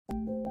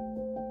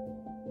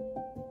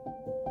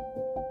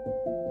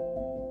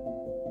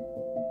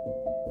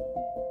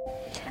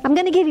I'm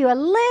going to give you a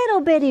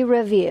little bitty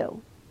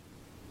review.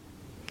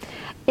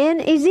 In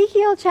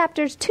Ezekiel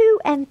chapters 2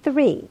 and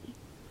 3,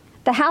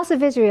 the house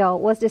of Israel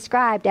was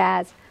described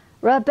as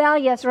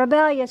rebellious,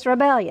 rebellious,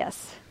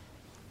 rebellious.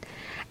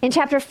 In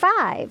chapter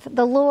 5,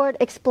 the Lord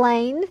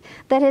explained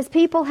that his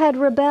people had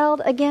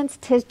rebelled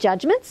against his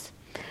judgments,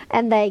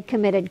 and they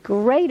committed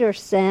greater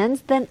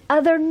sins than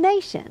other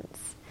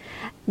nations.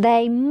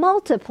 They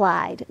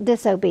multiplied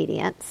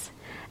disobedience.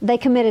 They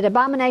committed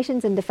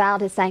abominations and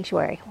defiled his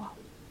sanctuary. Well,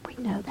 we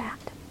know that.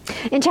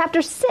 In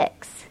chapter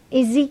 6,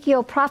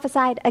 Ezekiel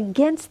prophesied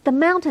against the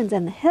mountains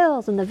and the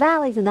hills and the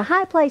valleys and the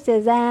high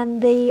places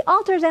and the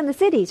altars and the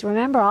cities.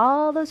 Remember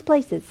all those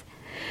places.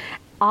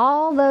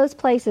 All those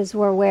places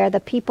were where the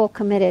people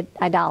committed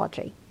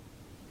idolatry.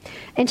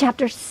 In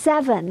chapter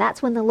 7,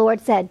 that's when the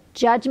Lord said,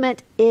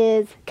 judgment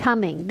is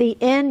coming. The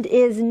end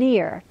is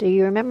near. Do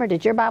you remember?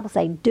 Did your Bible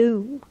say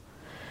doom?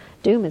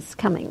 Doom is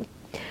coming.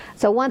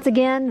 So once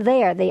again,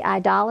 there, the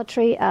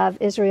idolatry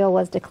of Israel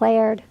was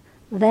declared.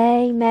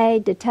 They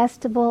made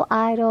detestable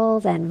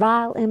idols and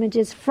vile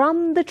images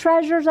from the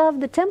treasures of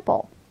the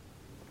temple.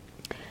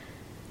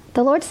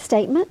 The Lord's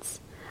statements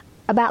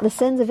about the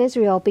sins of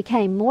Israel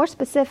became more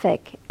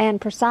specific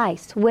and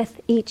precise with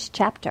each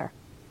chapter.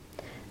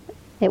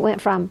 It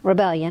went from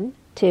rebellion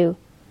to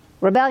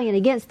rebellion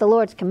against the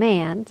Lord's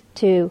command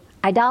to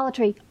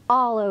idolatry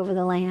all over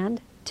the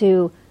land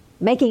to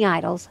making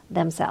idols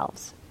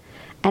themselves.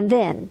 And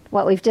then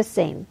what we've just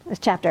seen is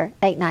chapter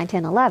 8, 9,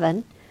 10,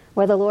 11,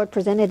 where the Lord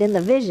presented in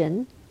the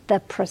vision the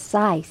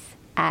precise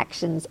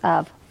actions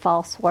of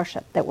false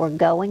worship that were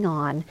going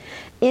on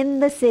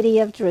in the city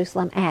of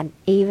Jerusalem and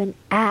even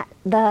at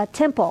the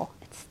temple.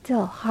 It's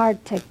still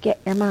hard to get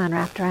your mind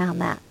wrapped around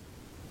that.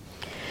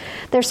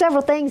 There are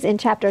several things in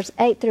chapters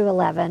 8 through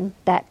 11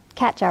 that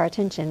catch our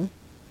attention.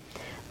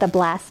 The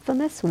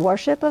blasphemous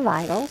worship of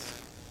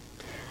idols,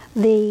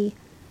 the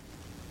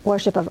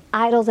worship of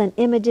idols and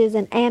images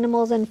and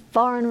animals and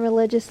foreign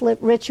religious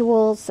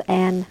rituals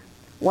and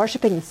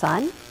worshiping the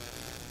sun.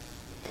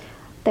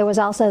 There was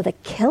also the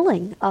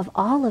killing of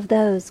all of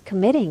those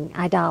committing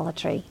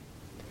idolatry.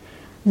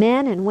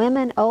 Men and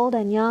women, old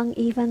and young,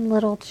 even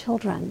little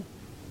children.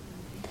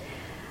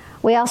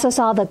 We also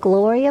saw the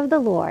glory of the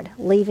Lord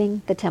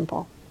leaving the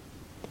temple,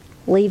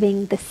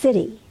 leaving the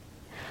city,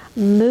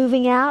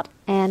 moving out,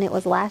 and it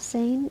was last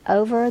seen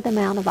over the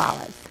Mount of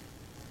Olives.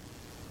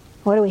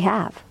 What do we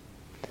have?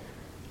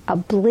 A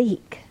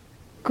bleak,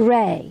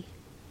 gray,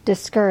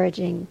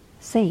 discouraging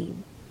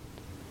scene.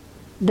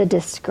 The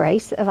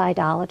disgrace of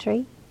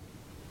idolatry,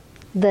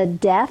 the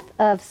death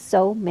of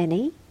so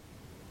many,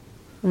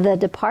 the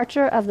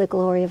departure of the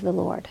glory of the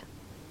Lord.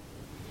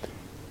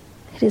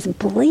 It is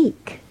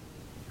bleak,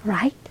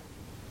 right?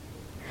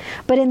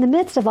 But in the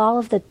midst of all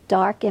of the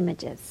dark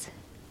images,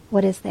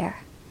 what is there?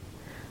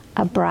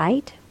 A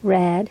bright,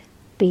 red,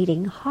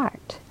 beating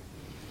heart.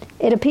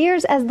 It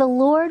appears as the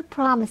Lord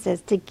promises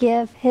to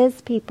give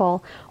his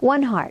people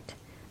one heart,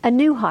 a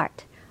new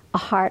heart, a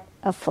heart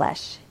of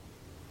flesh.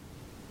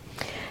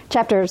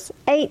 Chapters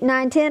 8,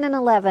 9, 10, and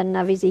 11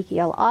 of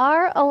Ezekiel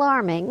are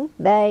alarming.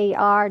 They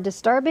are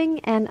disturbing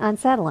and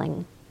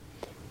unsettling.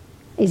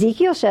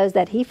 Ezekiel shows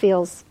that he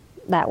feels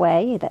that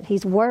way, that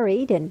he's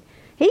worried, and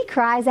he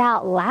cries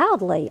out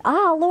loudly,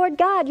 Lord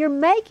God, you're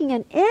making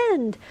an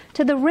end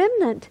to the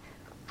remnant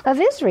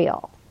of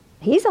Israel.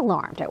 He's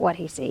alarmed at what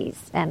he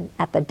sees and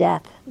at the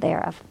death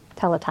there of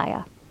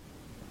Telatiah.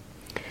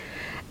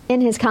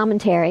 In his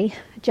commentary,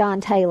 John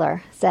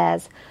Taylor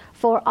says,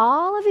 for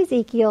all of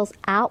Ezekiel's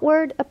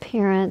outward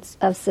appearance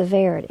of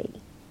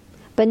severity,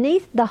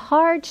 beneath the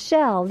hard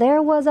shell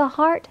there was a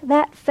heart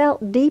that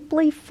felt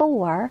deeply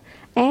for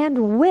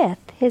and with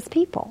his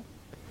people.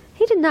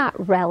 He did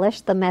not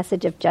relish the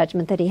message of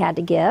judgment that he had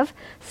to give,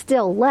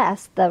 still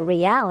less the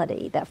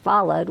reality that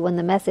followed when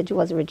the message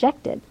was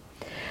rejected.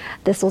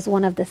 This was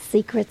one of the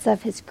secrets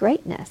of his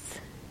greatness.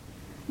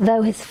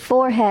 Though his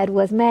forehead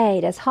was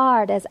made as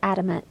hard as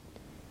adamant,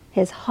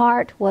 his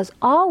heart was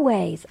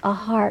always a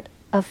heart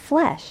of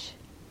flesh.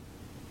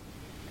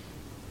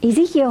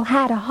 Ezekiel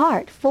had a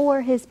heart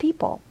for his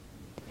people.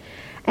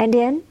 And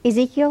in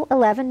Ezekiel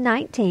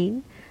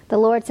 11:19, the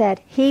Lord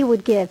said he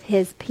would give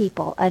his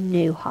people a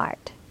new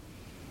heart.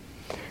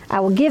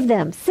 I will give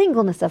them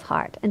singleness of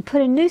heart and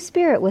put a new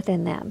spirit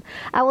within them.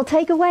 I will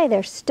take away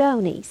their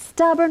stony,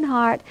 stubborn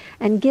heart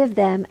and give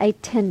them a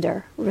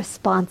tender,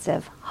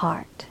 responsive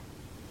heart.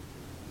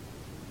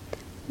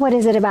 What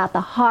is it about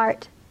the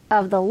heart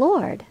of the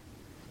Lord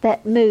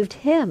that moved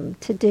him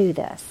to do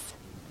this?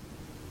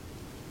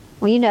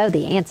 Well, you know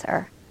the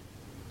answer.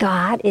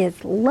 God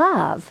is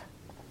love.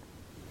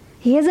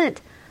 He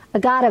isn't a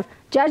God of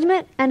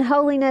judgment and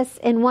holiness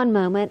in one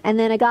moment and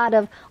then a God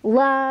of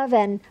love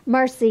and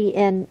mercy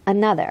in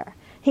another.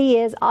 He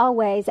is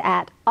always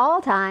at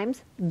all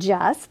times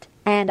just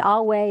and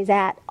always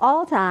at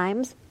all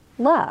times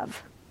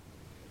love.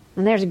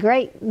 And there's a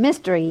great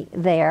mystery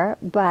there,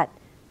 but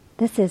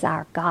this is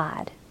our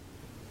God.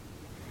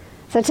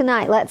 So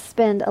tonight, let's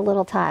spend a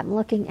little time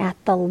looking at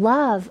the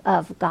love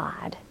of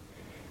God,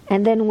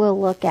 and then we'll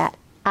look at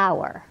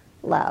our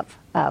love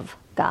of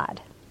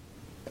God.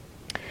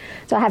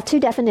 So I have two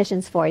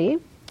definitions for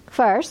you.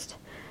 First,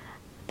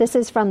 this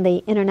is from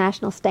the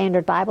International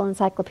Standard Bible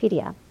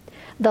Encyclopedia.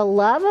 The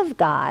love of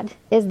God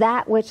is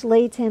that which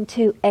leads him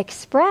to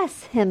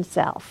express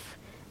himself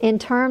in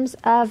terms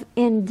of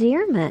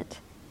endearment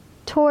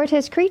toward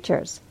his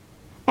creatures,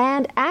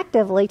 and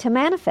actively to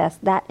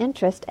manifest that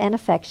interest and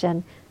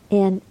affection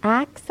in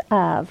acts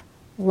of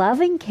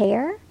loving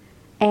care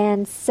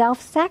and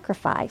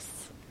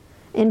self-sacrifice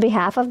in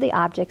behalf of the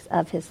objects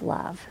of his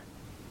love.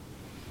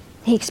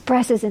 He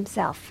expresses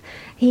himself.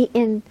 He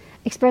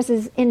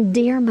expresses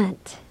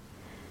endearment.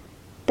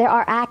 There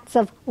are acts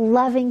of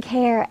loving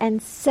care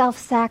and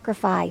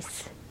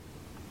self-sacrifice.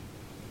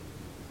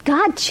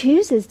 God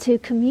chooses to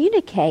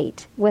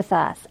communicate with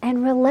us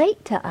and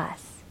relate to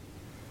us.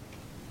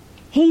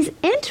 He's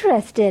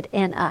interested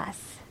in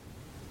us.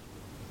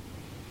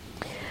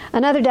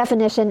 Another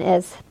definition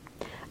is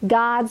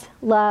God's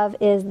love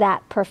is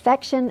that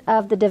perfection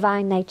of the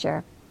divine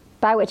nature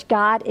by which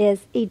God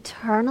is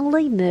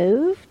eternally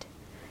moved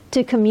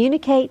to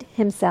communicate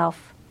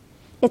himself.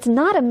 It's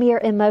not a mere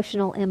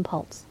emotional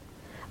impulse,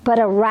 but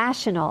a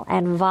rational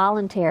and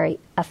voluntary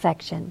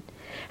affection,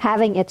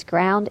 having its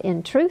ground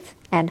in truth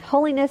and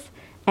holiness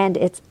and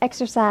its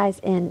exercise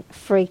in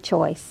free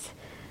choice.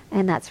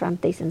 And that's from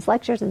Thiessen's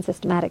Lectures in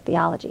Systematic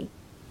Theology.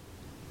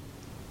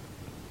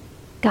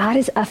 God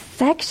is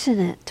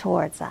affectionate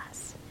towards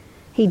us.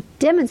 He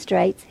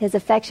demonstrates his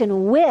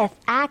affection with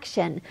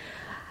action.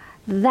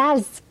 That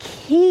is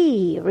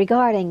key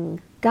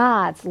regarding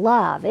God's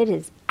love. It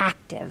is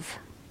active.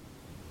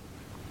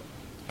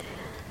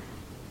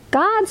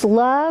 God's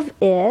love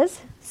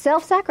is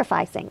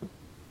self-sacrificing.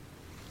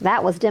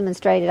 That was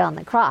demonstrated on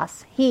the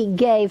cross. He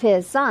gave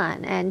his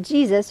Son, and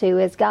Jesus, who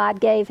is God,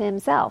 gave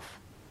himself.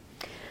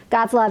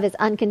 God's love is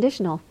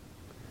unconditional.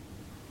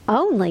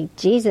 Only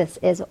Jesus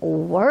is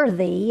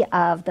worthy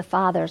of the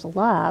Father's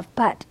love,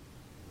 but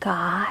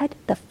God,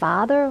 the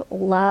Father,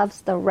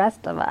 loves the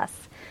rest of us,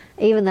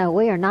 even though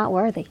we are not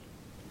worthy.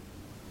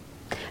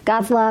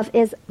 God's love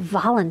is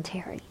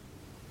voluntary.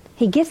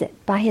 He gives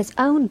it by his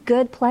own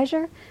good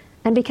pleasure,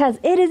 and because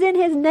it is in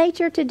his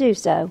nature to do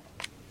so.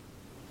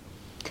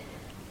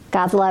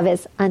 God's love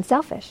is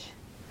unselfish.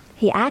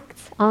 He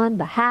acts on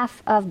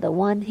behalf of the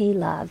one he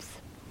loves.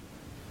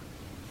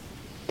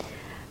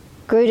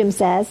 Grudem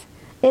says,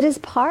 it is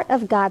part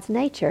of God's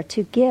nature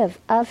to give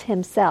of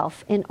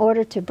himself in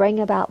order to bring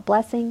about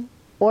blessing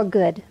or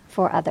good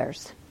for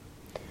others.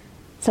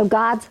 So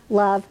God's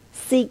love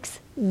seeks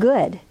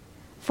good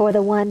for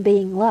the one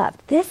being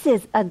loved. This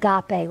is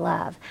agape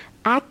love,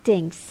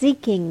 acting,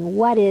 seeking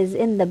what is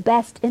in the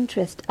best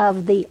interest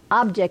of the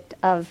object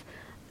of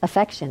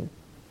affection.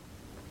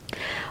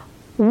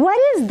 What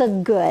is the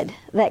good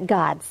that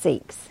God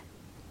seeks?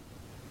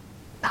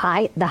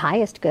 The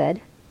highest good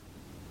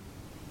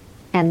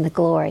and the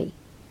glory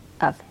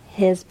of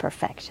his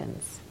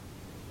perfections.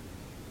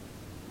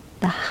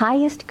 The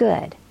highest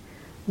good,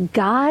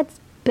 God's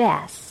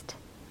best,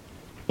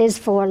 is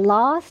for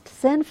lost,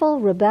 sinful,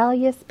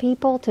 rebellious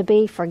people to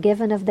be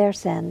forgiven of their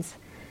sins,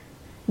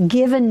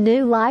 given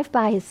new life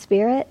by his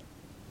Spirit,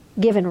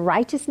 given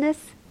righteousness,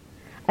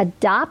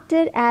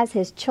 adopted as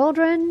his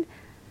children,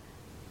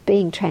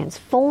 being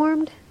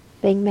transformed,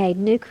 being made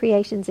new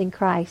creations in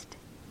Christ.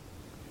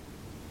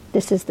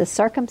 This is the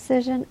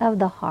circumcision of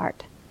the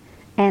heart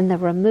and the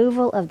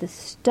removal of the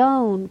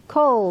stone,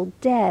 cold,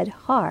 dead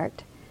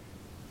heart,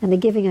 and the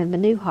giving of a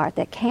new heart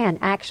that can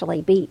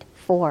actually beat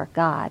for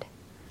God.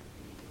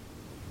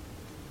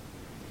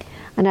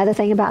 Another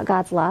thing about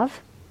God's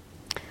love,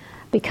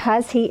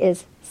 because he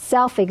is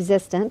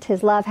self-existent,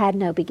 his love had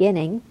no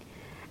beginning,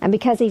 and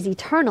because he's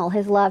eternal,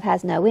 his love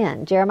has no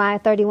end. Jeremiah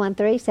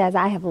 31:3 says,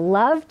 I have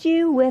loved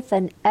you with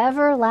an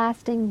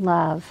everlasting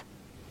love.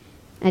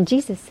 And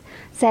Jesus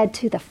said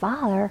to the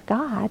Father,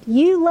 God,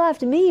 you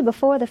loved me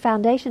before the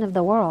foundation of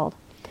the world.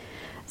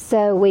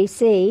 So we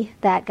see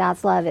that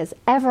God's love is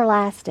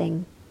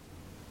everlasting.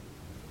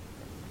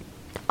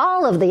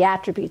 All of the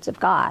attributes of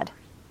God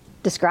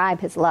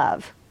describe his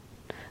love.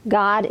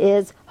 God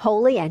is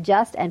holy and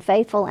just and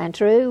faithful and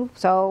true,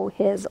 so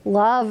his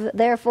love,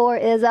 therefore,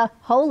 is a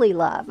holy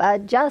love, a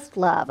just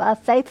love, a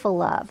faithful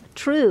love,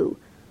 true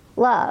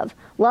love,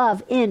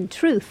 love in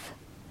truth.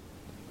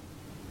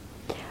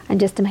 And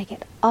just to make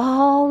it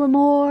all the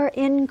more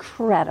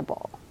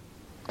incredible,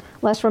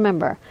 let's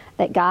remember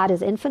that God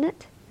is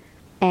infinite,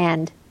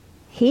 and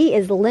he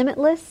is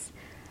limitless,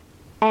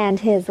 and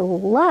his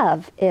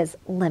love is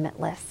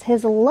limitless.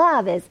 His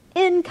love is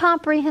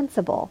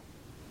incomprehensible.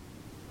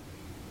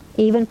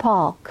 Even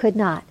Paul could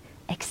not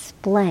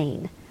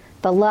explain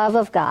the love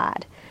of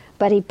God,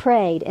 but he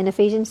prayed in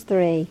Ephesians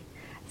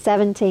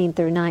 3:17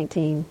 through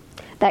 19,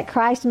 that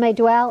Christ may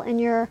dwell in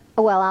your,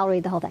 I'll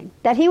read the whole thing,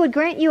 that he would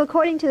grant you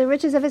according to the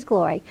riches of his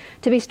glory,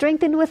 to be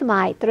strengthened with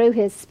might through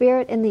his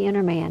Spirit in the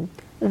inner man,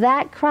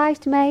 that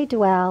Christ may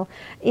dwell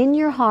in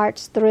your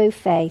hearts through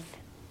faith,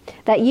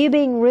 that you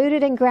being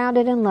rooted and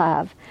grounded in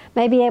love,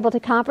 may be able to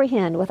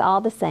comprehend with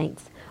all the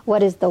saints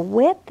what is the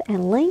width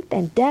and length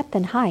and depth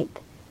and height,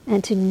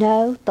 and to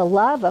know the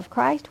love of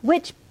Christ,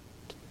 which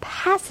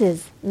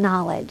passes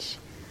knowledge.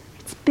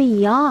 It's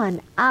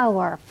beyond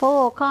our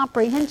full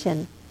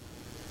comprehension.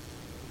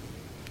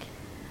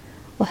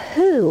 Well,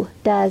 who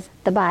does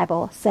the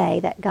Bible say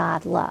that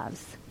God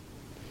loves?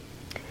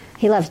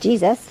 He loves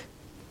Jesus.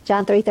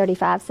 John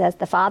 3:35 says,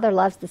 "The Father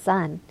loves the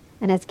Son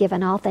and has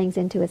given all things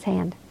into his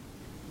hand."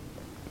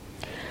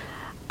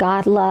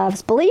 God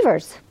loves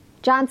believers.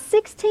 John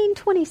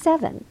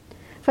 16:27,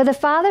 "For the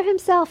Father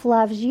himself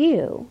loves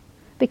you,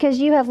 because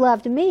you have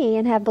loved me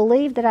and have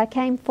believed that I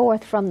came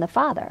forth from the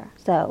Father."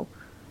 So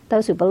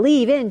those who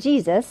believe in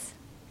Jesus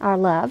are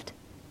loved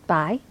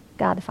by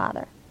God the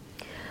Father.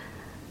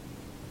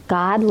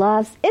 God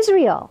loves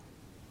Israel.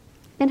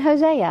 In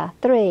Hosea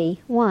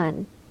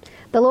 3:1,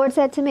 "The Lord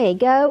said to me,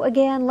 Go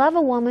again, love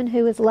a woman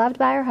who is loved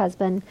by her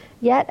husband,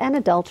 yet an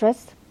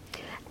adulteress,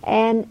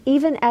 and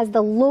even as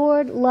the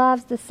Lord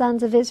loves the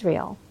sons of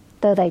Israel,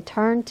 though they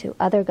turn to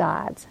other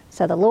gods."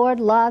 So the Lord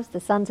loves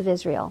the sons of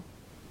Israel.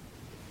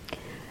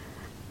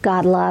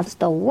 God loves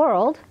the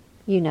world.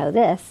 You know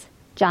this.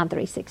 John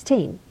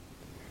 3:16.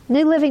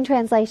 New Living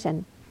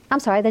Translation.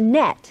 The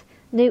Net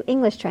New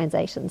English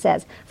Translation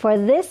says, "For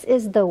this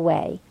is the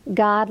way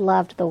God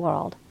loved the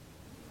world.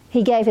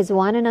 He gave his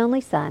one and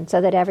only Son so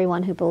that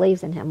everyone who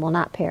believes in him will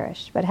not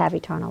perish but have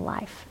eternal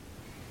life."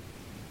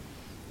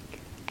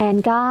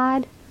 And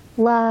God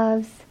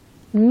loves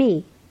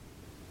me.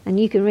 And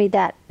you can read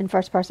that in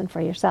first person for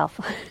yourself.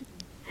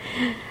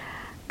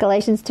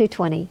 Galatians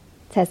 2:20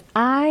 says,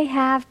 "I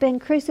have been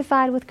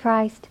crucified with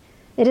Christ.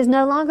 It is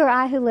no longer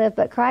I who live,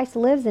 but Christ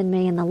lives in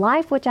me. And the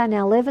life which I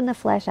now live in the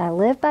flesh, I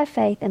live by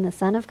faith in the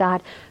Son of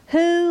God,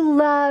 who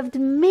loved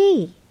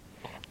me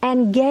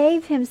and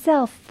gave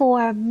himself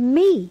for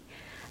me."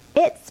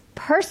 It's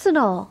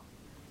personal.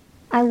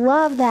 I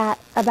love that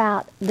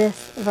about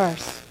this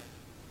verse.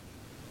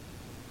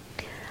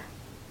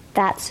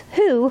 That's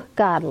who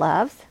God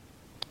loves.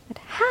 But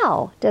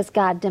how does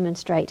God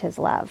demonstrate his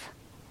love?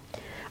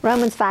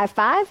 Romans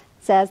 5:5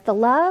 says, "The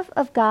love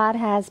of God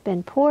has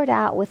been poured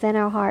out within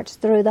our hearts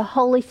through the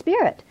Holy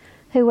Spirit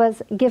who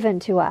was given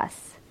to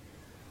us."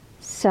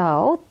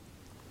 So,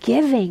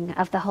 giving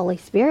of the Holy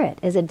Spirit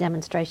is a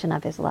demonstration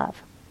of his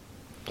love.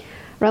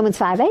 Romans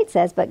 5:8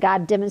 says, "But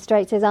God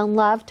demonstrates his own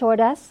love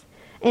toward us,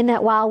 in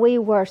that while we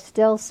were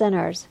still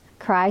sinners,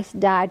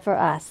 Christ died for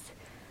us."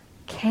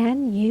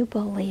 Can you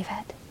believe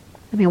it?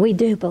 I mean, we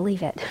do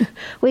believe it.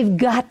 We've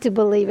got to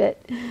believe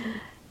it.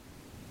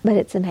 But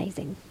it's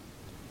amazing.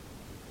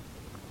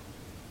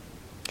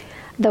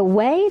 The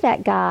way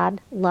that God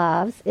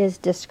loves is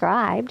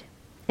described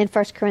in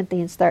 1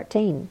 Corinthians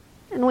 13.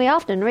 And we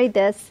often read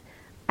this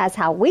as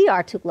how we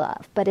are to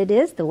love, but it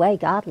is the way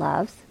God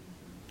loves.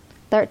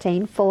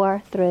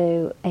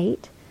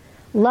 13:4-8.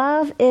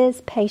 "Love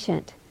is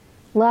patient.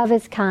 Love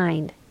is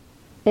kind.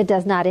 It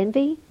does not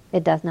envy.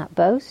 It does not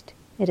boast.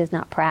 It is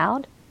not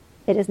proud.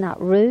 It is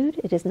not rude.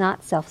 It is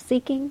not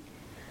self-seeking.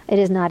 It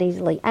is not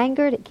easily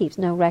angered. It keeps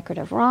no record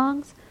of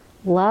wrongs.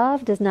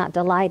 Love does not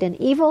delight in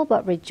evil,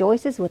 but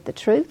rejoices with the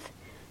truth.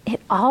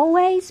 It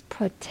always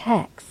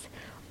protects,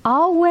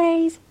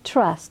 always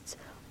trusts,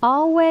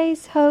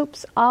 always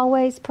hopes,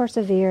 always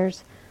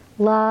perseveres.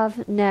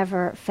 Love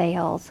never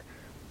fails."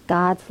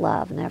 God's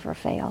love never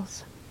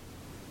fails.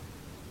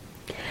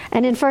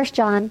 And in 1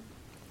 John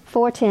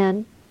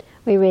 4:10,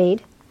 we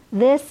read,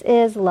 "This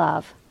is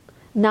love,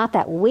 not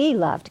that we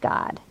loved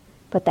God,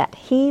 but that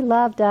he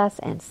loved us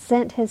and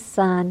sent his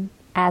Son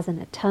as an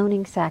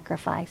atoning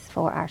sacrifice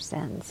for our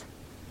sins."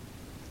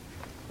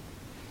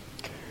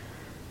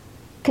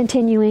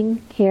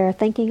 Continuing here,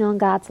 thinking on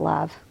God's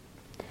love,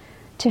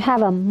 to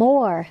have a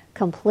more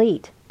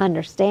complete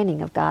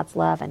understanding of God's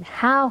love and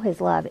how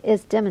his love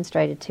is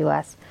demonstrated to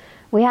us,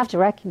 we have to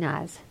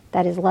recognize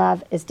that his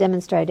love is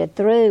demonstrated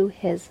through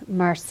his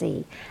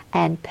mercy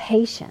and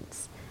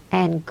patience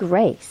and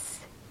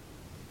grace.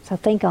 So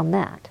think on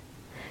that.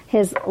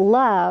 His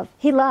love,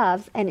 he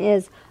loves and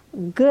is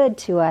good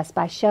to us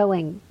by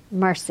showing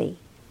mercy,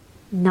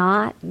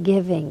 not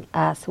giving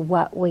us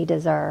what we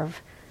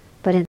deserve,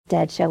 but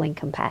instead showing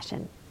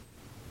compassion.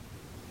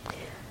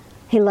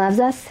 He loves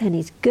us and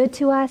he's good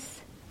to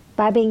us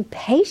by being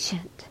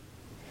patient.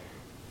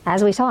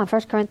 As we saw in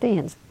 1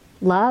 Corinthians,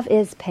 love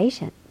is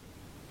patient.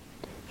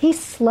 He's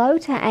slow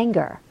to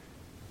anger.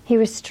 He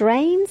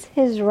restrains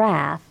his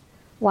wrath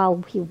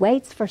while he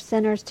waits for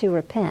sinners to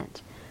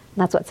repent.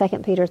 And that's what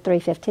 2 Peter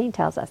 3:15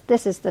 tells us.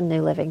 This is the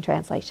New Living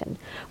Translation.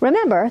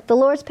 Remember, the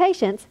Lord's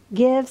patience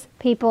gives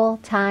people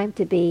time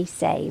to be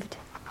saved.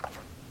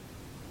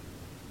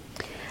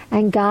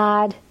 And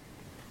God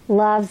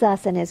loves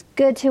us and is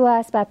good to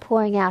us by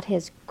pouring out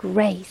his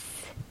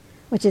grace,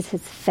 which is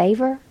his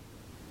favor,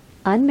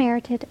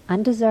 unmerited,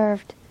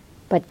 undeserved,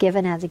 but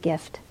given as a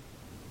gift.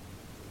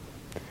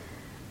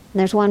 And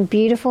there's one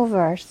beautiful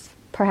verse,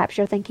 perhaps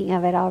you're thinking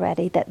of it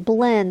already, that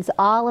blends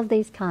all of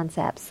these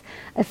concepts.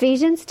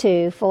 Ephesians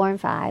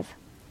 2:4-5.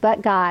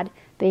 "But God,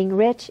 being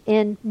rich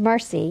in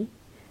mercy,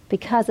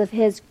 because of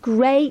his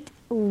great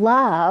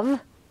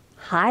love,"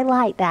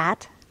 highlight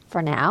that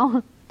for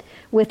now,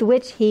 with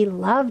which he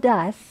loved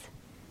us,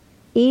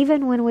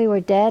 even when we were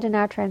dead in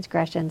our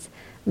transgressions,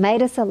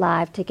 made us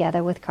alive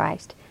together with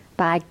Christ.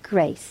 By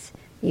grace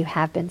you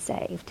have been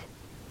saved.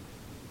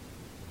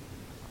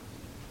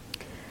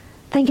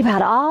 Think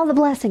about all the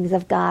blessings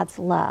of God's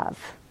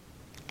love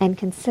and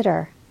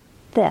consider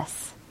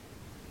this.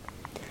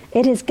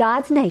 It is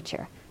God's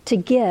nature to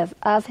give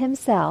of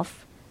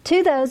himself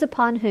to those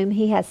upon whom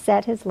he has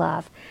set his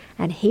love,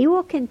 and he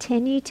will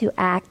continue to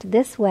act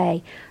this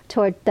way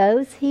toward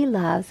those he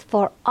loves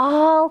for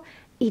all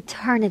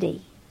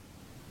eternity.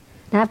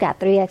 Now I've got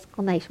 3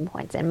 exclamation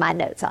points in my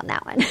notes on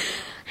that one.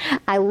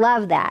 I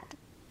love that.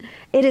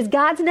 It is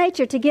God's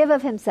nature to give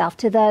of himself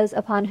to those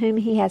upon whom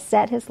he has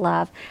set his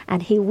love,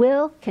 and he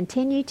will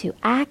continue to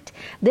act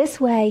this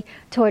way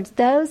towards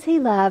those he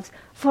loves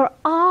for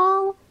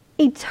all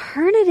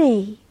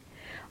eternity.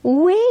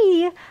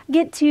 We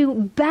get to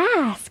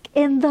bask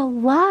in the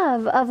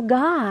love of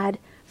God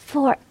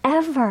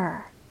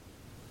forever.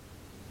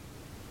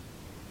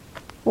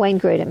 Wayne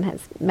Grudem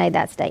has made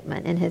that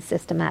statement in his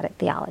systematic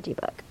theology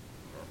book.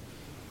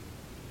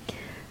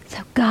 So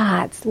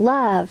God's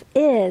love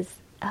is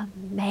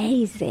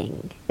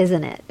amazing,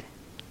 isn't it?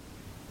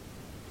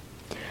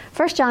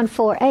 1 John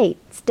 4:8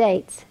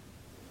 states,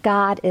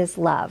 God is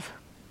love.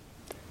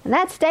 And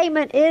that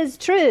statement is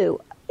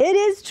true. It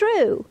is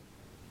true.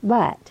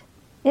 But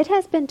it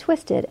has been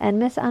twisted and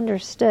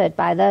misunderstood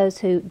by those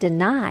who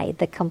deny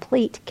the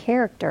complete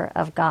character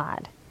of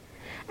God.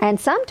 And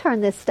some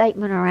turn this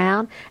statement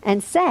around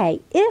and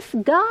say, if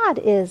God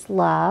is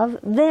love,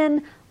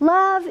 then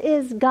love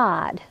is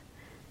God.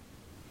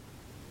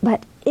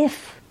 But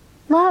if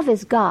love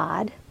is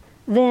God,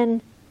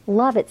 then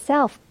love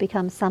itself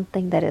becomes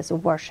something that is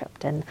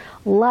worshipped, and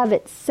love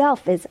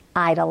itself is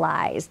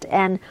idolized,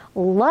 and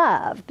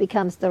love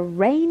becomes the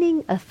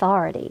reigning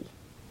authority.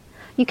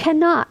 You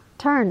cannot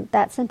turn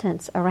that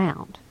sentence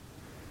around.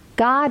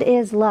 God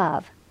is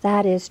love.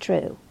 That is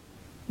true.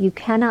 You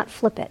cannot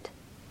flip it.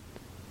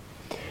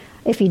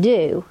 If you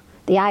do,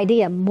 the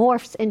idea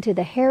morphs into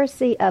the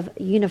heresy of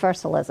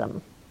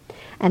universalism.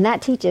 And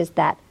that teaches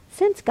that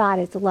since God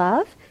is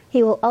love,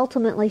 he will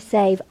ultimately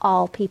save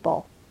all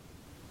people.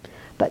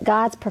 But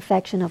God's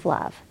perfection of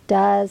love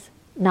does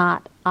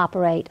not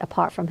operate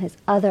apart from his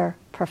other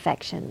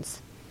perfections.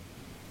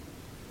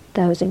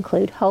 Those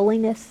include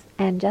holiness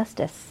and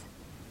justice.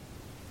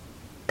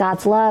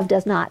 God's love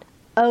does not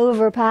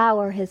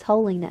overpower his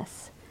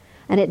holiness,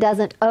 and it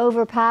doesn't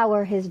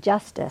overpower his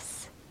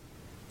justice.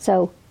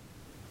 So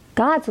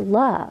God's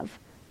love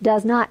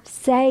does not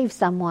save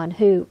someone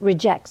who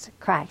rejects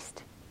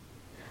Christ.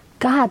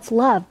 God's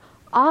love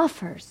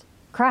offers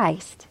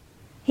Christ.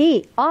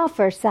 He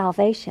offers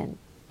salvation.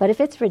 But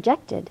if it's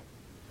rejected,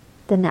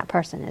 then that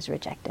person is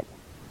rejected.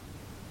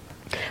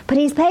 But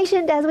he's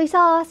patient, as we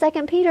saw,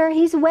 2 Peter.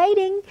 He's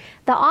waiting.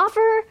 The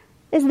offer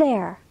is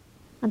there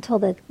until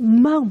the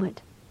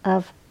moment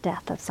of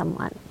death of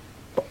someone.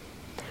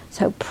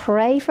 So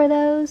pray for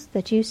those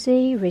that you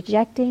see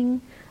rejecting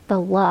the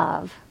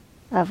love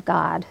of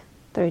God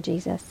through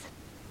Jesus.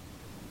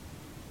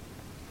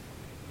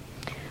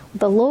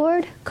 The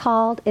Lord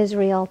called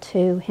Israel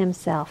to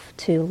himself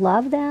to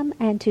love them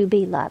and to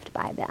be loved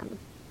by them.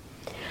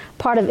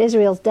 Part of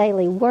Israel's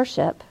daily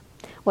worship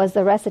was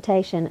the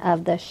recitation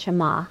of the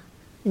Shema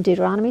in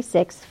Deuteronomy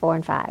 6, 4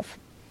 and 5.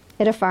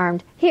 It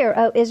affirmed, "Hear,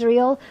 O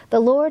Israel, the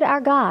Lord our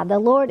God, the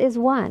Lord is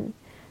one.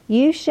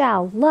 You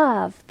shall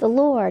love the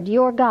Lord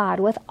your God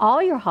with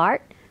all your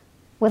heart,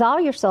 with all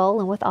your soul,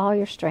 and with all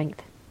your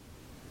strength."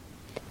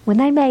 When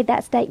they made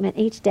that statement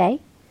each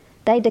day,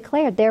 they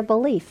declared their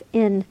belief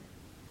in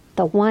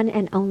the one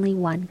and only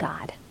one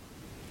God.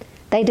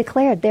 They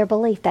declared their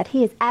belief that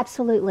he is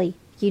absolutely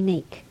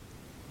unique.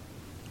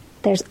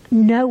 There's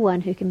no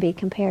one who can be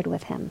compared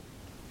with him.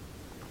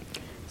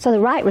 So the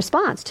right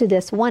response to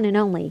this one and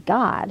only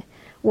God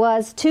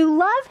was to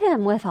love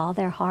him with all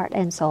their heart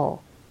and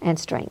soul and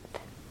strength.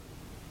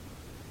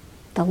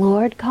 The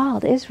Lord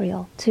called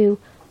Israel to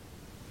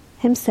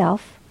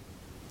himself,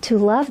 to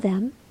love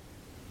them,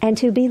 and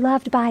to be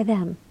loved by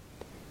them.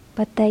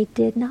 But they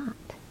did not.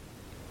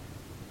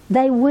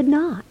 They would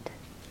not.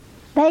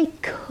 They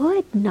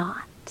could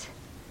not.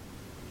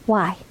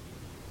 Why?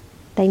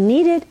 They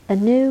needed a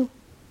new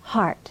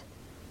heart,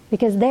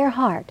 because their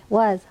heart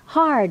was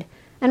hard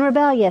and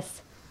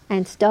rebellious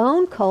and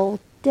stone cold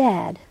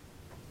dead.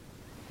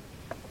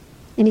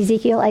 In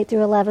Ezekiel 8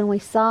 through 11, we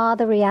saw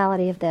the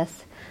reality of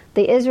this.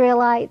 The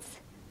Israelites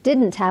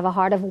didn't have a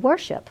heart of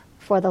worship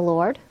for the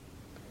Lord.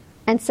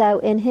 And so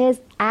in his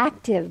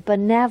active,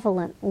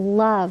 benevolent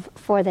love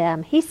for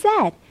them, he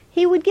said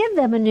he would give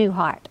them a new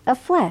heart of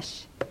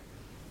flesh.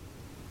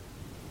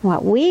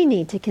 What we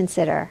need to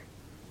consider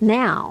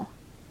now,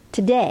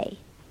 today,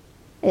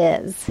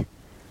 is,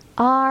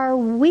 are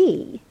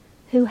we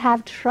who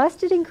have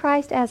trusted in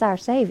Christ as our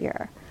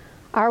Savior,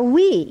 are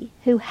we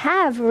who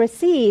have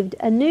received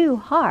a new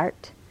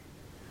heart,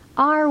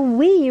 are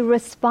we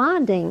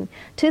responding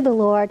to the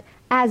Lord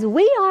as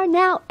we are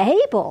now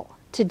able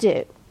to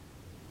do?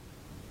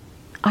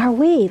 Are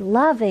we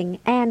loving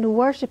and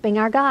worshiping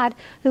our God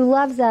who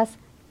loves us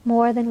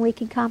more than we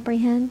can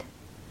comprehend?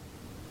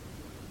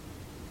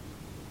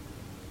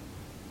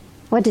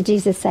 What did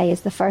Jesus say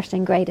is the first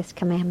and greatest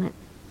commandment?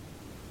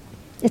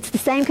 It's the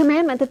same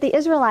commandment that the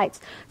Israelites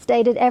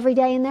stated every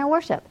day in their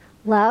worship.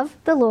 Love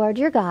the Lord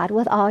your God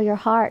with all your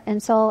heart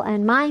and soul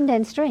and mind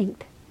and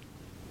strength.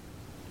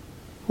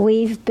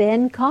 We've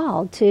been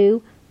called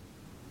to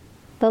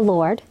the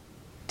Lord,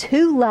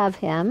 to love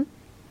Him,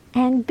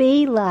 and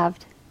be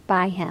loved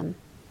by Him.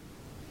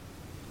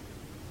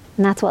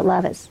 And that's what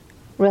love is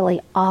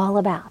really all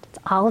about. It's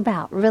all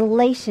about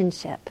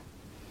relationship.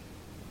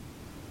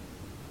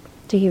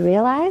 Do you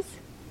realize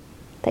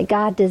that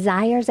God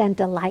desires and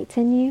delights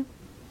in you?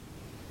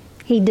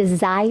 He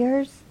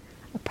desires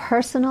a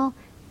personal,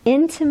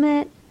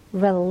 intimate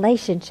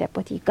relationship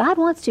with you. God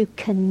wants to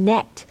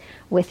connect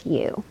with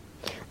you.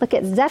 Look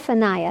at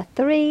Zephaniah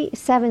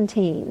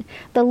 3:17.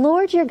 The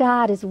Lord your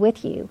God is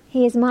with you.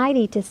 He is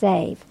mighty to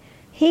save.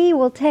 He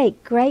will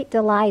take great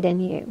delight in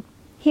you.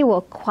 He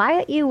will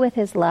quiet you with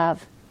His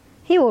love.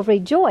 He will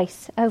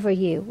rejoice over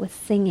you with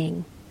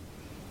singing.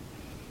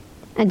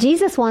 And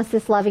Jesus wants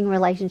this loving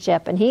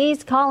relationship, and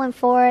He's calling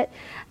for it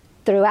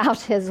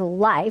throughout His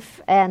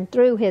life and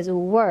through His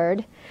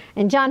Word.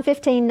 In John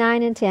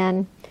 15:9 and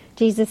 10,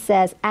 Jesus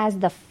says, as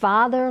the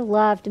Father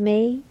loved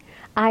me,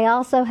 I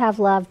also have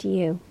loved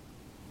you.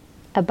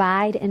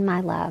 Abide in my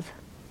love.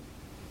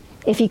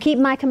 If you keep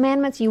my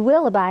commandments, you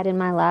will abide in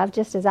my love,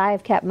 just as I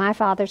have kept my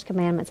Father's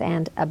commandments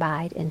and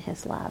abide in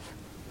His love.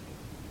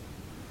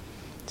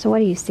 So what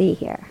do you see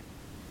here?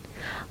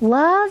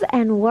 Love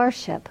and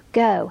worship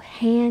go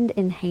hand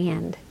in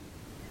hand.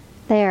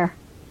 They're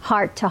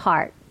heart to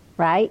heart,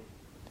 right?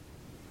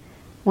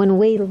 When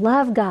we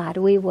love God,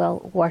 we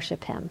will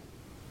worship Him.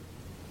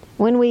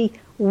 When we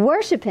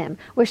worship Him,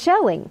 we're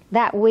showing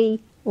that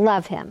we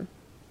love Him.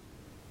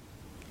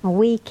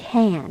 We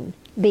can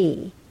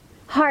be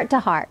heart to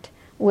heart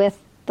with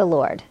the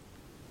Lord.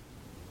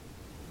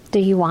 Do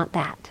you want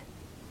that?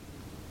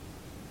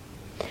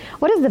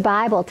 What does the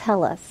Bible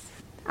tell us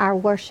our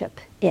worship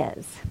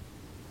is?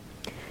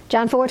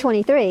 John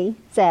 4:23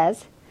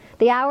 says,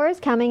 the hour is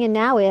coming and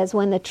now is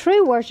when the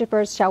true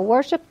worshipers shall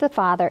worship the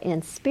Father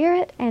in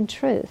spirit and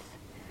truth.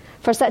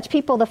 For such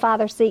people the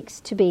Father seeks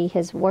to be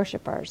His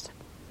worshipers.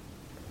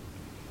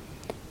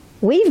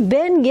 We've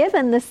been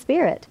given the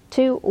Spirit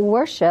to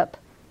worship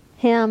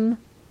Him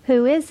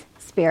who is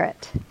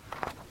Spirit.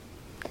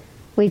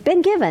 We've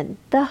been given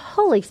the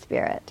Holy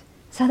Spirit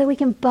so that we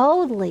can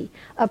boldly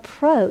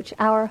approach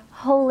our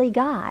holy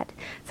God,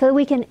 so that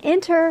we can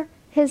enter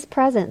His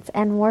presence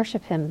and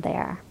worship Him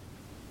there.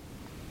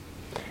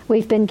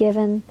 We've been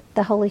given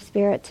the Holy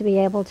Spirit to be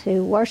able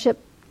to worship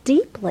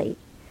deeply,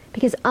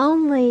 because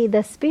only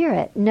the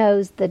Spirit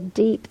knows the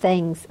deep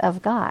things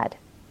of God.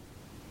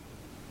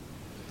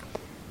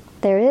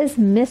 There is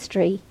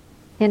mystery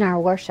in our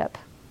worship,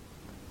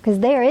 because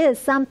there is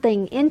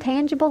something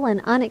intangible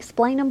and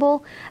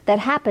unexplainable that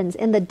happens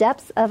in the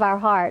depths of our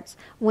hearts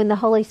when the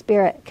Holy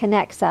Spirit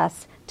connects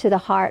us to the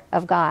heart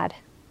of God.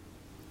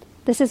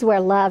 This is where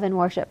love and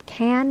worship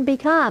can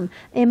become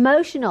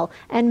emotional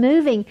and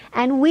moving,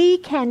 and we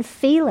can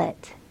feel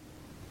it.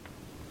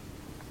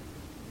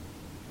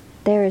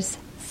 There's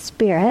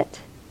spirit,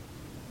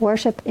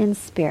 worship in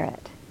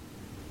spirit.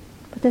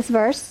 But this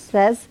verse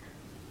says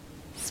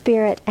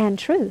spirit and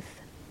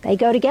truth. They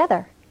go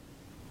together.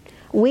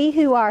 We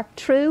who are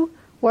true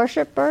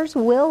worshipers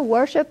will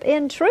worship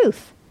in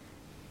truth.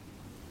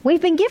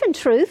 We've been given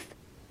truth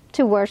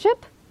to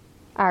worship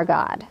our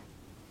God.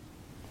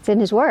 It's in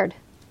His Word.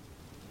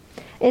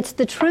 It's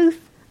the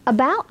truth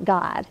about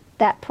God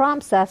that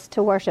prompts us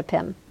to worship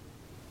Him.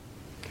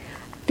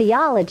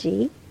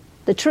 Theology,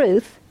 the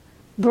truth,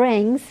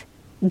 brings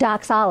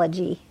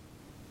doxology.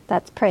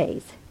 That's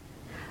praise.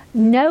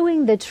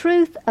 Knowing the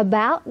truth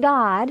about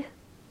God,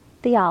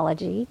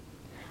 theology,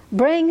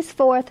 brings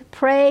forth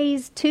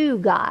praise to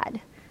God,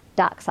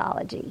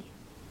 doxology.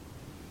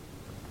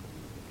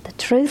 The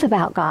truth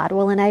about God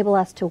will enable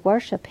us to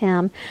worship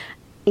Him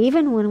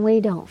even when we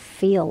don't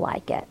feel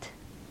like it.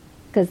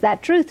 Because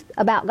that truth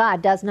about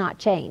God does not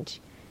change.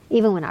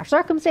 Even when our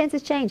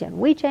circumstances change and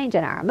we change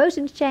and our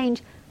emotions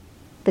change,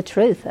 the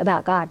truth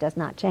about God does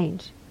not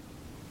change.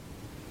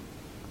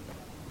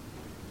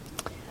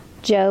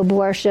 Job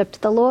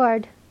worshipped the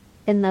Lord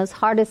in those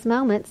hardest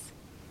moments.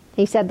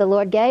 He said, the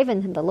Lord gave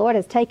and the Lord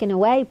has taken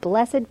away.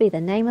 Blessed be the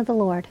name of the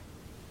Lord.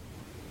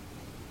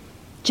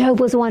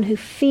 Job was one who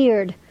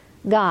feared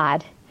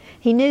God.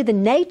 He knew the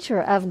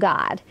nature of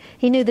God.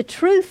 He knew the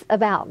truth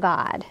about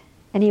God.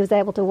 And he was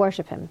able to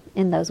worship Him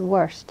in those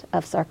worst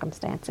of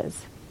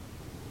circumstances.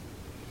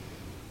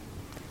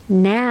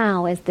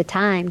 Now is the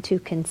time to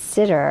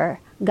consider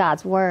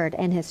God's Word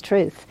and His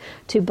truth,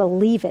 to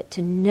believe it,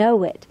 to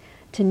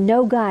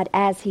know God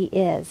as He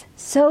is,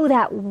 so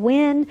that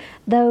when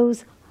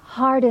those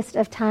hardest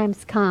of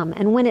times come,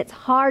 and when it's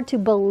hard to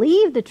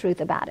believe the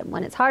truth about Him,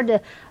 when it's hard to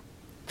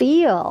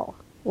feel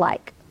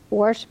like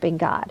worshiping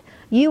God,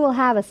 you will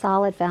have a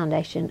solid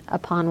foundation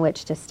upon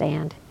which to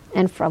stand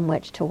and from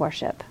which to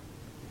worship.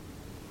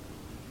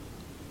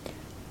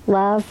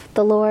 Love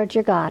the Lord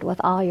your God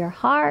with all your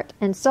heart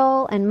and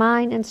soul and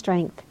mind and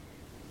strength.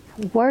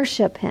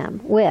 Worship Him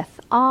with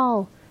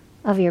all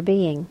of your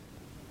being.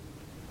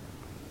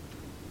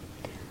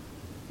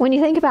 When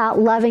you think about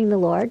loving the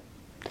Lord,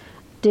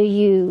 do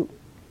you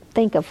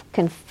think of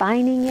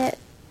confining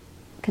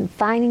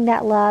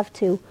that love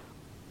to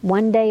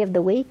one day of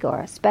the week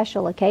or a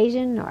special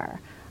occasion or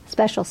a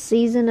special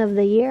season of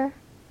the year?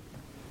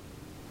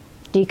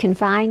 Do you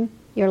confine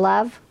your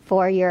love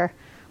for your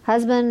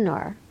husband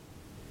or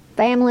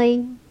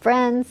family,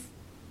 friends,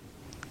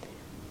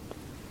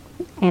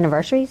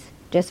 anniversaries,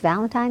 just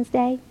Valentine's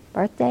Day,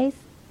 birthdays,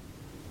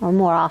 or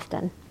more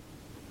often?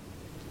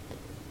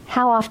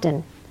 How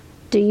often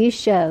do you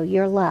show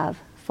your love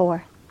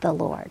for the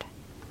Lord?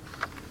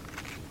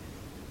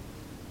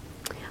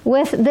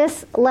 With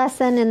this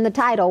lesson in the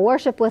title,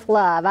 Worship with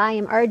Love, I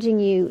am urging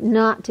you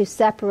not to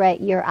separate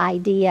your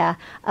idea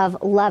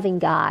of loving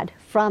God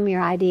from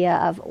your idea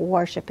of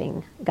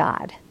worshiping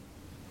God.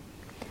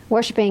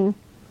 Worshiping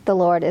the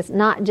Lord is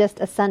not just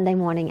a Sunday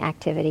morning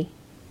activity.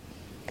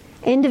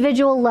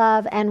 Individual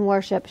love and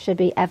worship should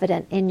be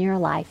evident in your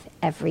life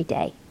every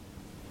day.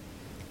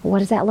 What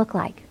does that look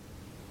like?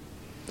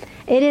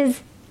 It is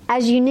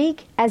as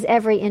unique as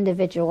every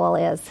individual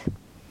is.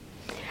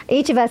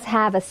 Each of us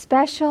have a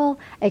special,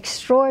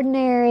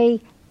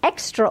 extraordinary,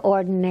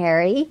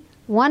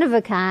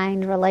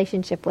 one-of-a-kind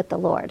relationship with the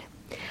Lord.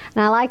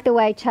 And I like the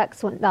way Chuck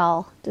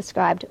Swindoll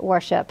described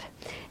worship.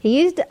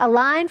 He used a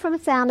line from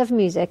Sound of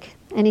Music,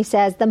 and he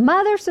says, "The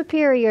Mother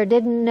Superior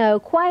didn't know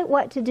quite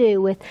what to do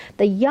with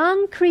the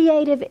young,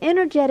 creative,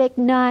 energetic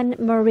nun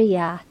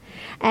Maria.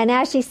 And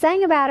as she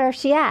sang about her,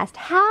 she asked,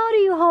 'How do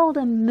you hold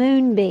a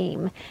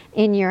moonbeam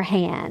in your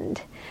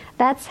hand?'"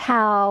 That's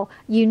how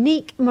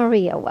unique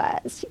Maria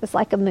was. She was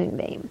like a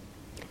moonbeam.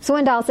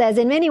 Swindoll says,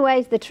 "In many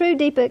ways, the true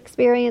deep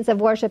experience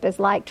of worship is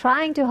like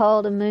trying to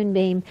hold a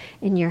moonbeam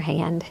in your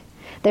hand.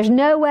 There's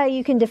no way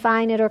you can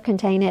define it or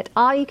contain it.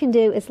 All you can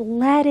do is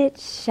let it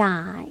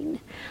shine.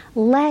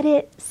 Let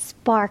it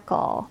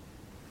sparkle."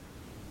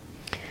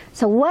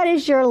 So what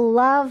is your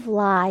love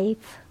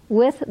life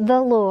with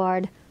the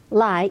Lord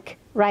like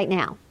right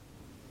now?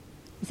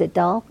 Is it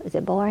dull? Is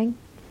it boring?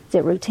 Is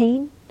it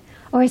routine?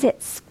 Or is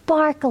it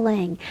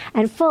sparkling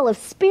and full of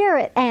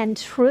spirit and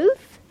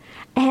truth?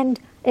 And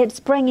it's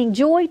bringing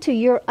joy to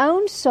your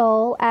own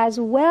soul as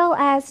well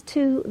as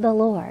to the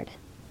Lord.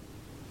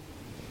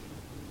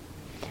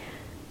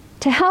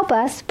 To help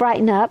us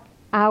brighten up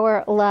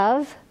our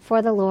love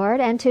for the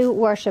Lord and to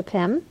worship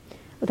Him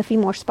with a few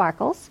more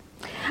sparkles,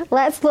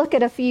 let's look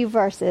at a few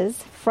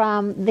verses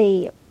from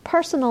the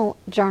personal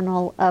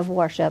journal of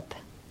worship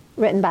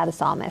written by the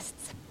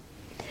psalmists.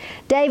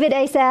 David,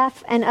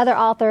 Asaph, and other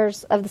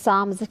authors of the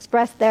Psalms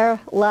expressed their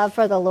love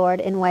for the Lord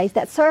in ways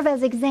that serve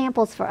as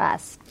examples for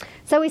us.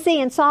 So we see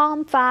in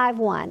Psalm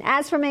 5:1,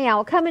 "As for me, I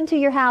will come into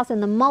your house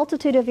in the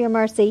multitude of your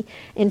mercy.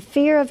 In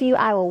fear of you,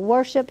 I will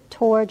worship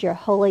toward your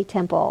holy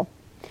temple."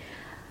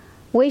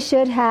 We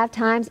should have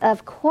times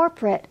of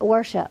corporate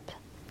worship,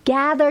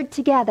 gathered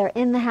together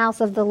in the house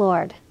of the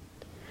Lord.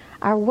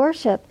 Our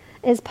worship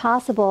is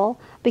possible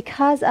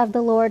because of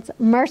the Lord's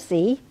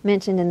mercy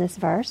mentioned in this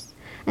verse.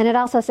 And it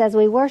also says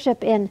we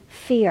worship in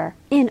fear,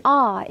 in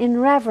awe, in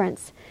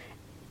reverence,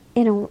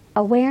 in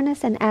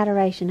awareness and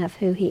adoration of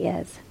who He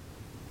is.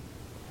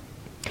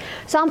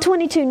 Psalm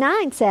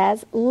 22:9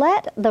 says,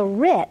 "Let the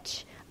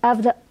rich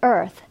of the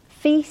earth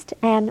feast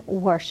and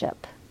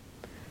worship."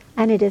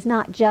 And it is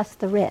not just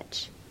the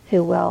rich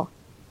who will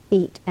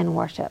eat and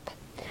worship.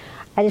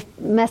 I just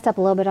messed up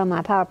a little bit on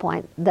my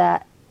PowerPoint.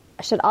 I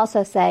should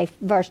also say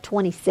verse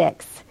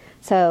 26.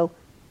 So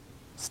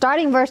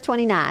starting verse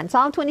 29,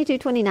 Psalm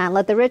 22:29,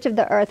 "Let the rich of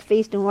the earth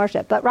feast and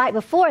worship." But right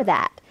before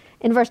that,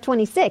 in verse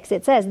 26,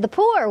 it says, "The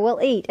poor will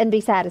eat and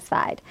be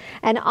satisfied,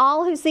 and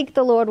all who seek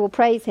the Lord will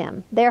praise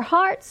Him. Their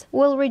hearts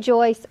will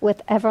rejoice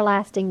with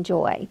everlasting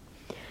joy."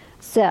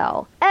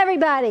 So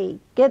everybody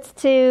gets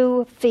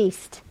to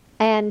feast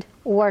and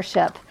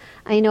worship.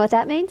 And you know what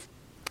that means?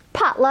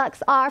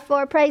 Potlucks are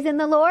for praising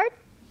the Lord.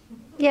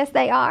 Yes,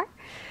 they are.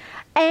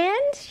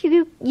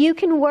 And you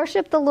can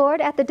worship the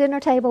Lord at the dinner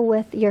table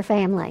with your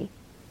family.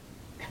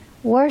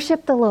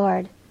 Worship the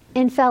Lord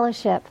in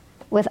fellowship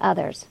with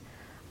others.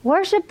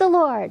 Worship the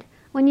Lord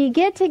when you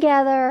get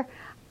together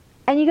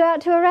and you go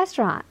out to a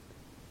restaurant.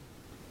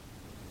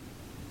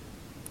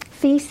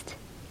 Feast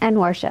and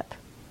worship.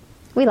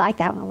 We like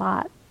that one a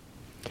lot.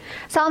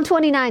 Psalm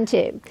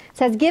 29:2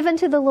 says, "Give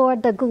unto the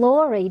Lord the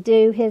glory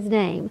due His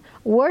name.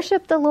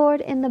 Worship the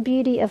Lord in the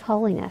beauty of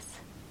holiness."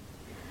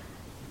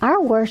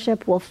 Our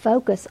worship will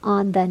focus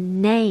on the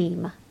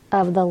name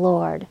of the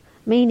Lord,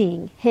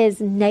 meaning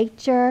His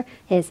nature,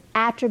 His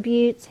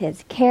attributes,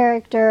 His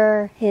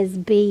character, His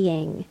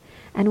being.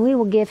 And we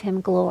will give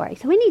Him glory.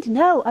 So we need to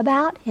know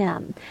about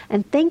Him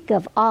and think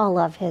of all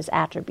of His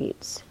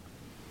attributes.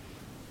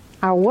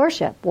 Our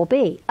worship will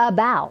be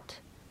about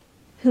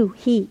who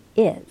He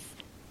is.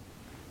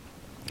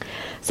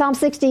 Psalm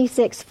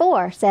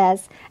 66:4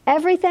 says,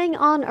 "Everything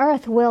on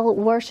earth will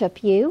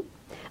worship you.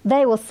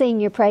 They will sing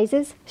your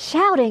praises,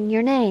 shouting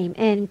your name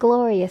in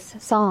glorious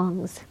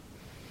songs.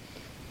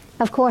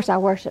 Of course, our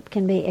worship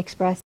can be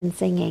expressed in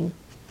singing.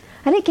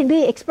 And it can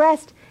be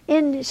expressed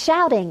in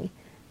shouting.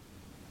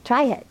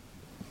 Try it.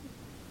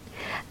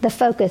 The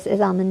focus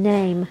is on the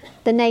name,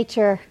 the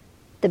nature,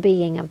 the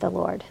being of the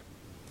Lord.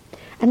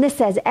 And this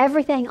says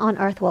everything on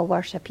earth will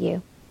worship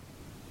you.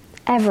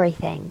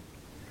 Everything.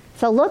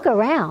 So look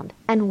around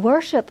and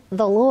worship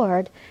the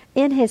Lord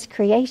in His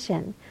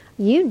creation.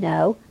 You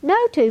know,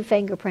 no two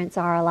fingerprints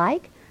are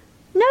alike.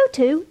 No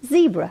two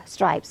zebra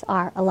stripes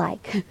are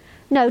alike.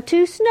 No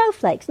two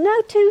snowflakes,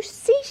 no two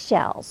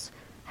seashells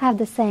have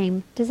the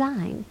same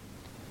design.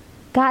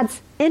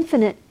 God's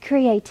infinite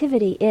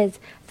creativity is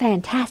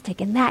fantastic,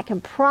 and that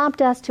can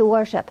prompt us to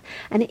worship.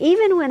 And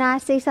even when I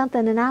see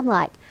something and I'm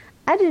like,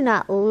 I do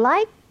not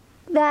like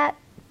that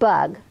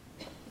bug.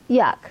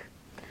 Yuck.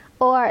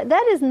 Or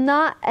that is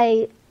not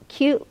a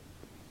cute,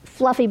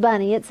 fluffy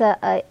bunny. It's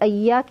a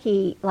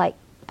yucky, like,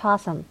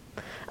 possum.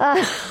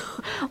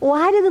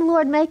 Why did the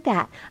Lord make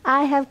that?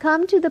 I have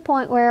come to the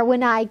point where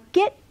when I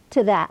get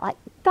to that, like,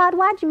 God,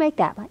 why'd you make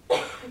that? Like,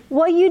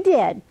 well, you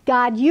did.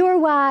 God, you are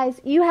wise.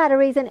 You had a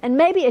reason. And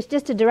maybe it's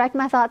just to direct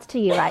my thoughts to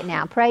you right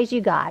now. Praise you,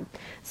 God.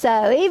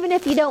 So even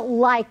if you don't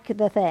like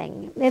the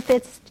thing, if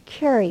it's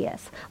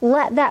curious,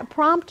 let that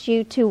prompt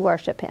you to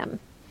worship Him.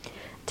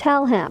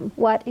 Tell Him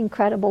what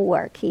incredible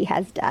work He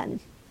has done.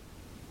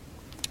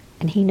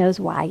 And He knows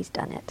why He's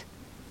done it.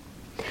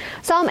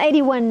 Psalm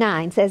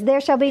 81:9 says, "There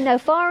shall be no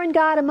foreign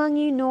God among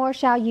you, nor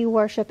shall you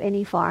worship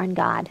any foreign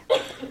God."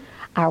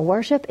 Our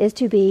worship is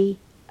to be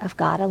of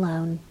God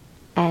alone,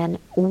 and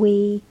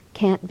we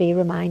can't be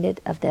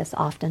reminded of this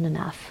often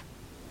enough.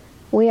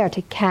 We are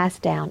to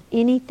cast down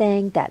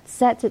anything that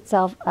sets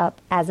itself up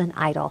as an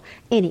idol,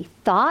 any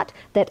thought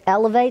that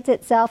elevates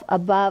itself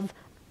above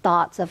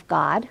thoughts of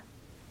God.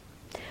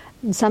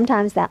 And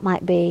sometimes that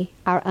might be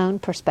our own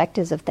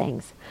perspectives of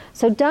things.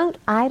 So don't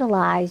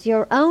idolize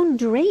your own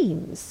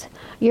dreams,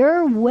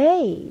 your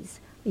ways,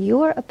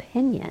 your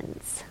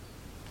opinions.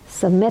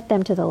 Submit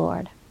them to the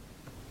Lord.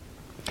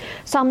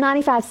 Psalm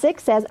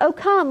 95:6 says, "O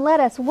come, let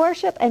us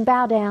worship and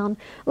bow down.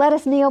 Let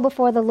us kneel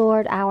before the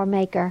Lord our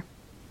Maker."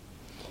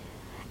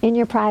 In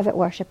your private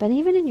worship and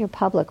even in your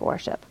public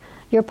worship,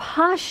 your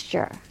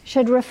posture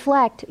should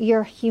reflect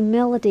your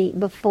humility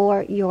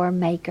before your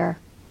Maker.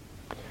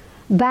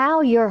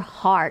 Bow your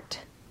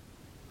heart.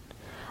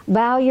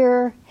 Bow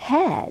your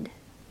head.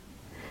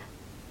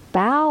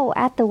 Bow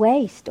at the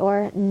waist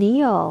or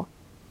kneel.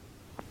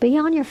 Be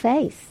on your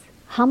face,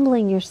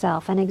 humbling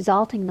yourself and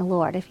exalting the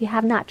Lord. If you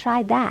have not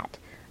tried that,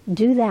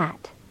 do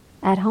that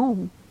at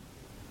home.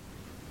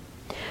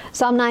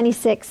 Psalm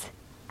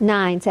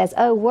 96:9 says,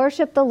 "Oh,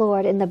 worship the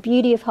Lord in the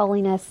beauty of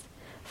holiness.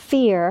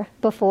 Fear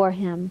before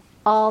Him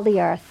all the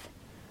earth."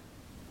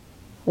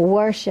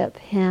 Worship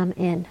Him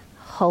in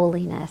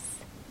holiness.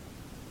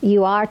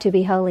 You are to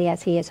be holy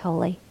as He is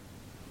holy.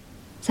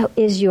 So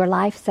is your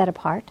life set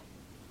apart?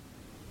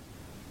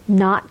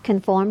 Not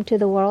conformed to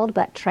the world,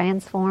 but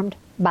transformed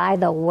by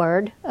the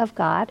Word of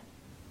God?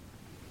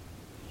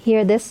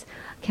 Here, this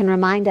can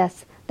remind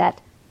us that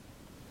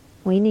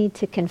we need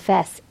to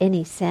confess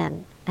any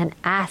sin and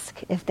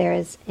ask if there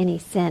is any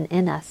sin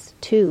in us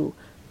to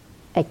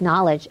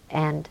acknowledge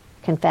and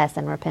confess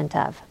and repent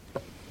of.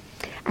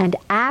 And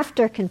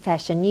after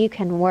confession, you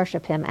can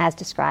worship Him as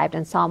described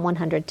in Psalm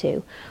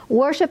 102.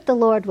 Worship the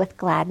Lord with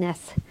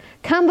gladness.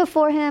 Come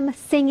before Him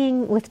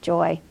singing with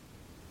joy.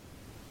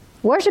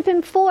 Worship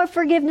Him for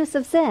forgiveness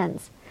of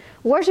sins.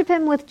 Worship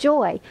Him with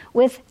joy,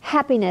 with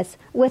happiness,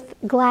 with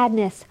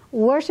gladness.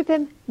 Worship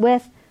Him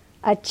with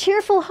a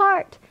cheerful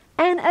heart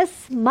and a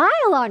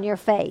smile on your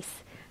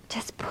face.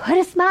 Just put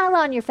a smile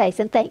on your face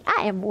and think,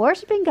 I am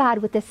worshiping God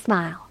with this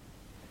smile.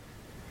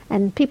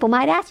 And people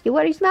might ask you,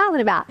 what are you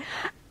smiling about?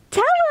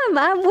 Tell them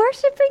I'm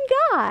worshiping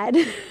God.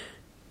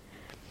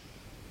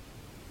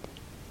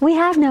 We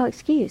have no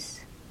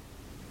excuse.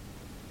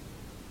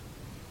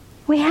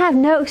 We have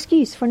no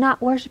excuse for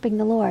not worshiping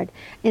the Lord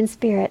in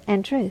spirit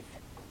and truth,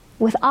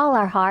 with all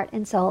our heart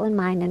and soul and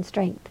mind and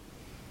strength.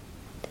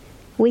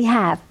 We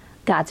have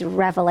God's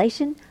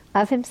revelation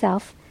of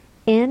Himself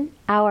in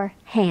our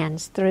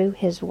hands through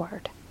His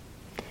Word.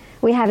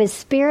 We have His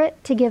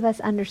Spirit to give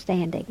us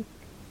understanding.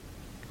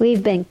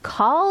 We've been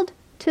called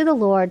to the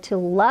Lord to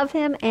love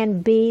Him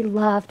and be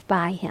loved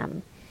by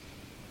Him.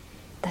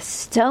 The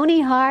stony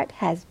heart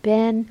has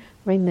been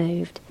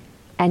removed,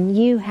 and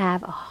you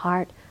have a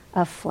heart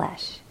of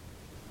flesh.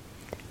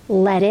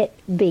 Let it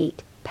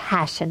beat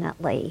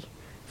passionately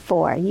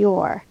for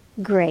your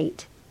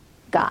great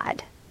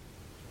God.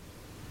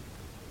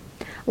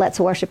 Let's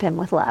worship Him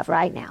with love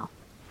right now.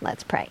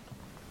 Let's pray.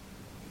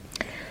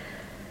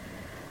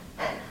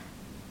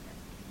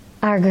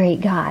 Our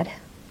great God,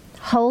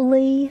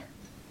 holy,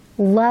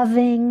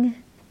 loving,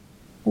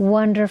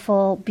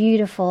 wonderful,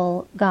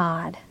 beautiful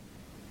God.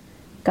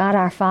 God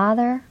our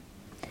Father,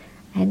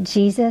 and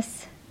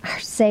Jesus, our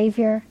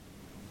Savior,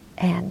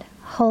 and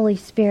Holy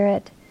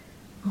Spirit.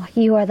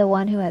 You are the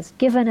one who has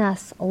given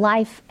us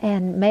life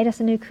and made us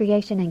a new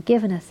creation and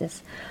given us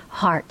this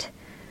heart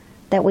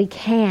that we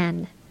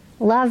can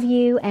love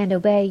you and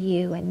obey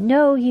you and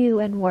know you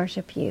and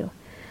worship you.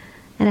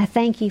 And I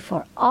thank you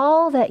for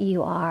all that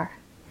you are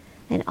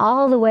and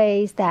all the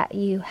ways that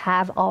you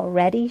have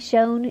already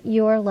shown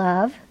your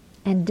love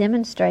and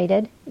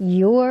demonstrated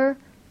your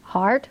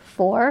heart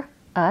for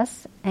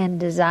us and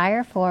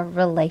desire for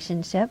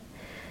relationship.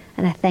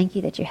 And I thank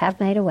you that you have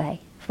made a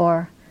way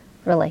for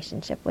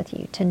relationship with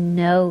you, to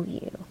know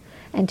you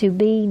and to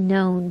be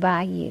known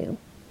by you.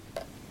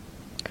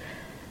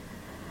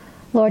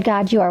 Lord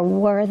God, you are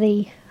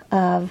worthy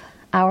of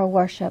our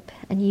worship,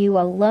 and you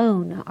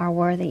alone are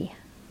worthy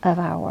of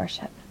our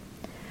worship.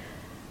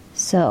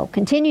 So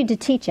continue to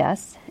teach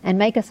us and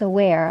make us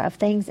aware of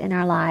things in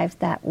our lives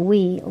that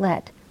we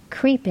let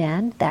creep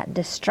in, that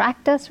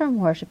distract us from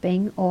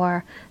worshiping,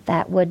 or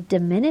that would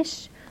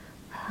diminish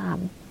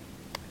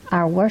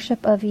our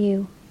worship of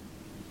you.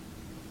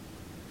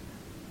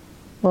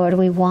 Lord,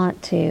 we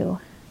want to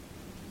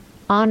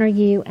honor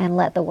you and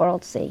let the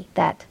world see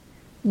that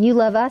you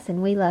love us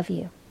and we love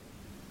you.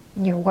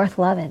 You're worth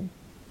loving.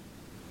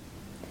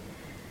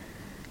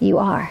 You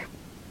are.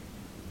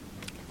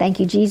 Thank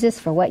you, Jesus,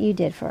 for what you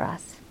did for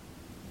us.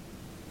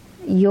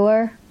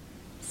 Your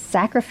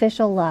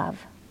sacrificial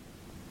love.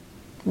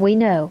 We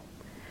know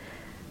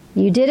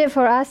you did it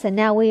for us, and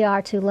now we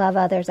are to love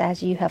others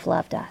as you have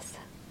loved us.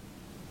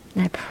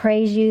 And I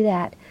praise you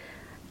that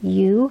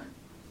you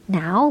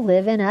now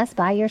live in us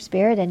by your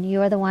Spirit, and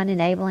you are the one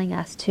enabling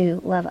us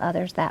to love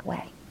others that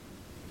way.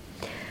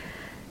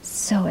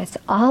 So it's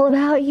all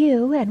about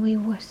you, and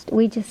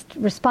we just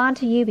respond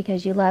to you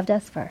because you loved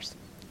us first.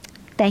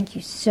 Thank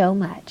you so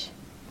much.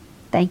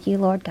 Thank you,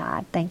 Lord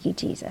God. Thank you,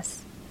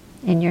 Jesus.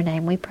 In your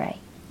name we pray.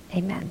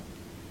 Amen.